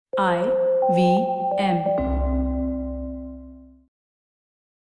IVM.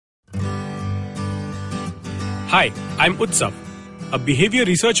 Hi, I'm Utsav, a behavior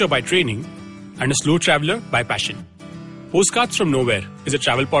researcher by training and a slow traveler by passion. Postcards from Nowhere is a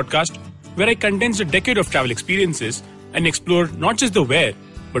travel podcast where I condense a decade of travel experiences and explore not just the where,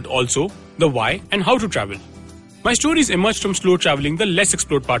 but also the why and how to travel. My stories emerged from slow traveling the less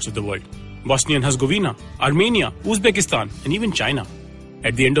explored parts of the world: Bosnia and Herzegovina, Armenia, Uzbekistan, and even China.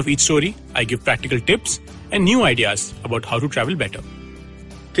 At the end of each story, I give practical tips and new ideas about how to travel better.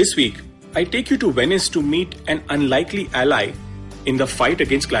 This week, I take you to Venice to meet an unlikely ally in the fight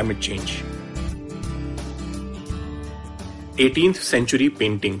against climate change. 18th century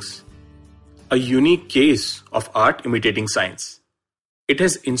paintings. A unique case of art imitating science. It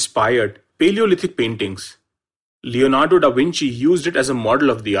has inspired Paleolithic paintings. Leonardo da Vinci used it as a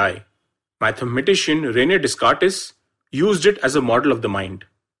model of the eye. Mathematician René Descartes used it as a model of the mind.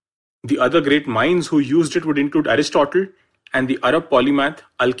 The other great minds who used it would include Aristotle and the Arab polymath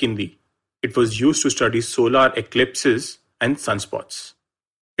Al-Kindi. It was used to study solar eclipses and sunspots.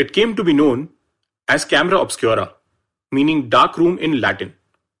 It came to be known as camera obscura, meaning dark room in Latin.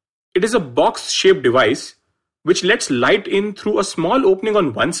 It is a box-shaped device which lets light in through a small opening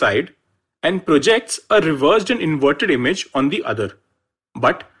on one side and projects a reversed and inverted image on the other.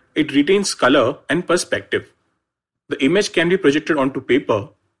 But it retains color and perspective. The image can be projected onto paper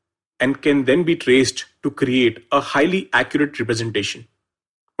and can then be traced to create a highly accurate representation.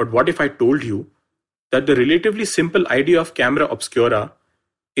 But what if I told you that the relatively simple idea of camera obscura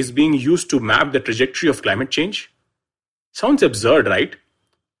is being used to map the trajectory of climate change? Sounds absurd, right?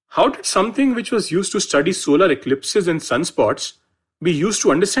 How did something which was used to study solar eclipses and sunspots be used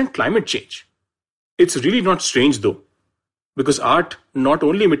to understand climate change? It's really not strange though, because art not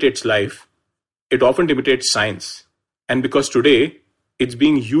only imitates life, it often imitates science. And because today, it's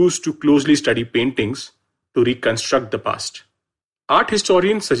being used to closely study paintings to reconstruct the past. Art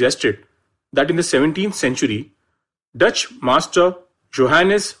historians suggested that in the 17th century, Dutch master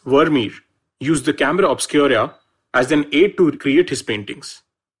Johannes Vermeer used the camera obscura as an aid to create his paintings.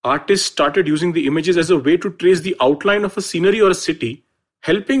 Artists started using the images as a way to trace the outline of a scenery or a city,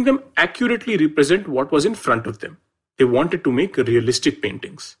 helping them accurately represent what was in front of them. They wanted to make realistic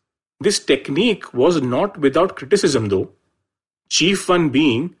paintings. This technique was not without criticism though, chief one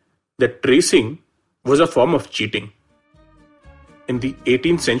being that tracing was a form of cheating. In the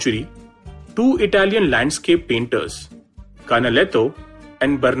 18th century, two Italian landscape painters, Canaletto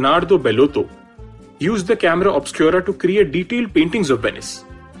and Bernardo Bellotto, used the camera obscura to create detailed paintings of Venice.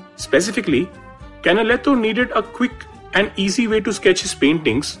 Specifically, Canaletto needed a quick and easy way to sketch his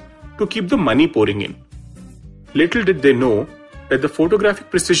paintings to keep the money pouring in. Little did they know that the photographic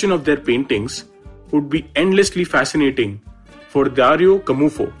precision of their paintings would be endlessly fascinating for Dario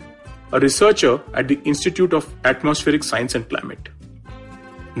Camufo, a researcher at the Institute of Atmospheric Science and Climate.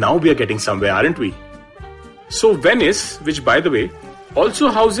 Now we are getting somewhere, aren't we? So Venice, which by the way also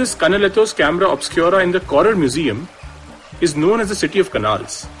houses Canaletto's camera obscura in the Coral Museum, is known as the City of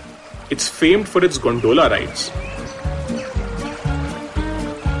Canals. It's famed for its gondola rides.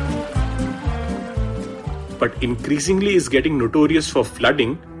 But increasingly is getting notorious for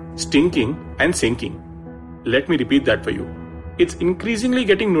flooding, stinking, and sinking. Let me repeat that for you. It's increasingly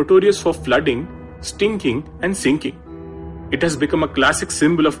getting notorious for flooding, stinking, and sinking. It has become a classic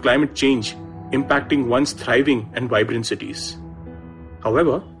symbol of climate change, impacting once thriving and vibrant cities.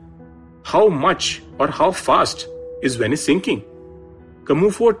 However, how much or how fast is Venice sinking?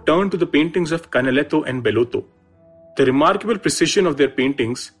 Camufo turned to the paintings of Canaletto and Bellotto. The remarkable precision of their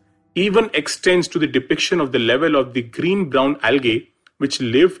paintings even extends to the depiction of the level of the green-brown algae which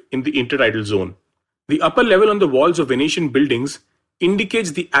live in the intertidal zone. The upper level on the walls of Venetian buildings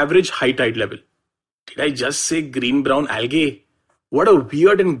indicates the average high tide level. Did I just say green-brown algae? What a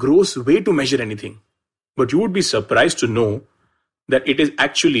weird and gross way to measure anything. But you would be surprised to know that it is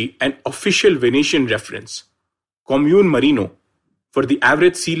actually an official Venetian reference, Comune Marino, for the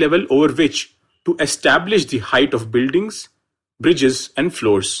average sea level over which to establish the height of buildings, bridges, and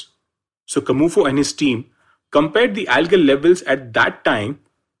floors. So Camufo and his team compared the algal levels at that time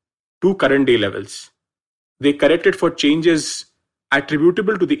to current day levels. They corrected for changes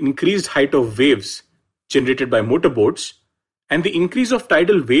attributable to the increased height of waves generated by motorboats and the increase of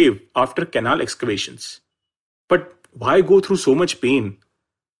tidal wave after canal excavations. But why go through so much pain?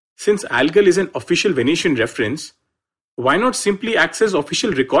 Since algal is an official Venetian reference, why not simply access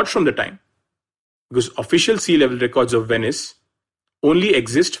official records from the time? Because official sea level records of Venice only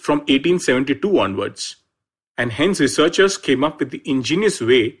exist from 1872 onwards, and hence researchers came up with the ingenious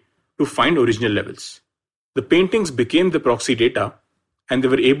way to find original levels. The paintings became the proxy data and they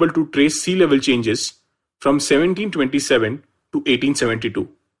were able to trace sea level changes from 1727 to 1872.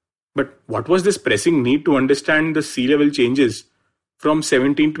 But what was this pressing need to understand the sea level changes from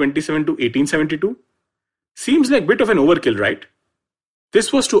 1727 to 1872? Seems like a bit of an overkill, right?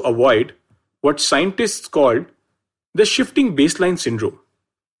 This was to avoid what scientists called the shifting baseline syndrome.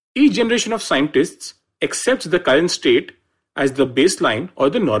 Each generation of scientists accepts the current state as the baseline or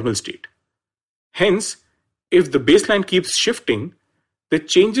the normal state. Hence, if the baseline keeps shifting, the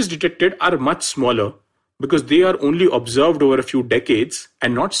changes detected are much smaller because they are only observed over a few decades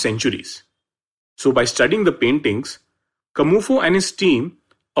and not centuries. So by studying the paintings, Comufo and his team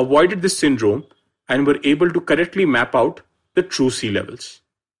avoided this syndrome and were able to correctly map out the true sea levels.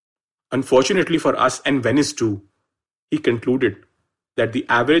 Unfortunately for us and Venice too, he concluded that the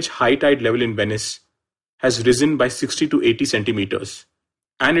average high tide level in Venice has risen by 60 to 80 centimeters,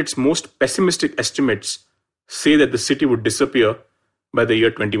 and its most pessimistic estimates say that the city would disappear by the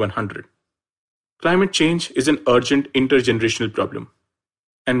year 2100. Climate change is an urgent intergenerational problem,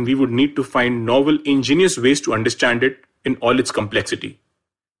 and we would need to find novel, ingenious ways to understand it in all its complexity.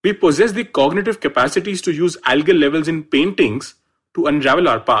 We possess the cognitive capacities to use algal levels in paintings to unravel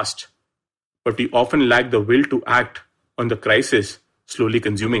our past, but we often lack the will to act on the crisis slowly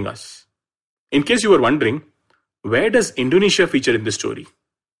consuming us. In case you were wondering, where does Indonesia feature in this story?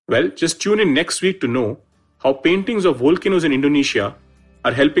 Well, just tune in next week to know how paintings of volcanoes in Indonesia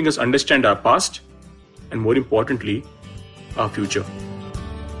are helping us understand our past and, more importantly, our future.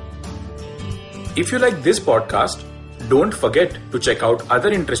 If you like this podcast, don't forget to check out other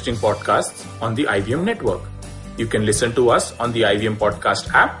interesting podcasts on the IVM network. You can listen to us on the IVM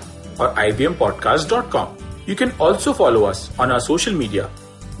Podcast app or ivmpodcast.com. You can also follow us on our social media.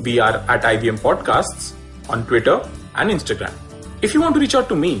 We are at IVM Podcasts on Twitter and Instagram. If you want to reach out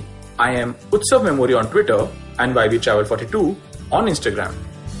to me, I am Utsav Memory on Twitter and YVTravel42 on Instagram.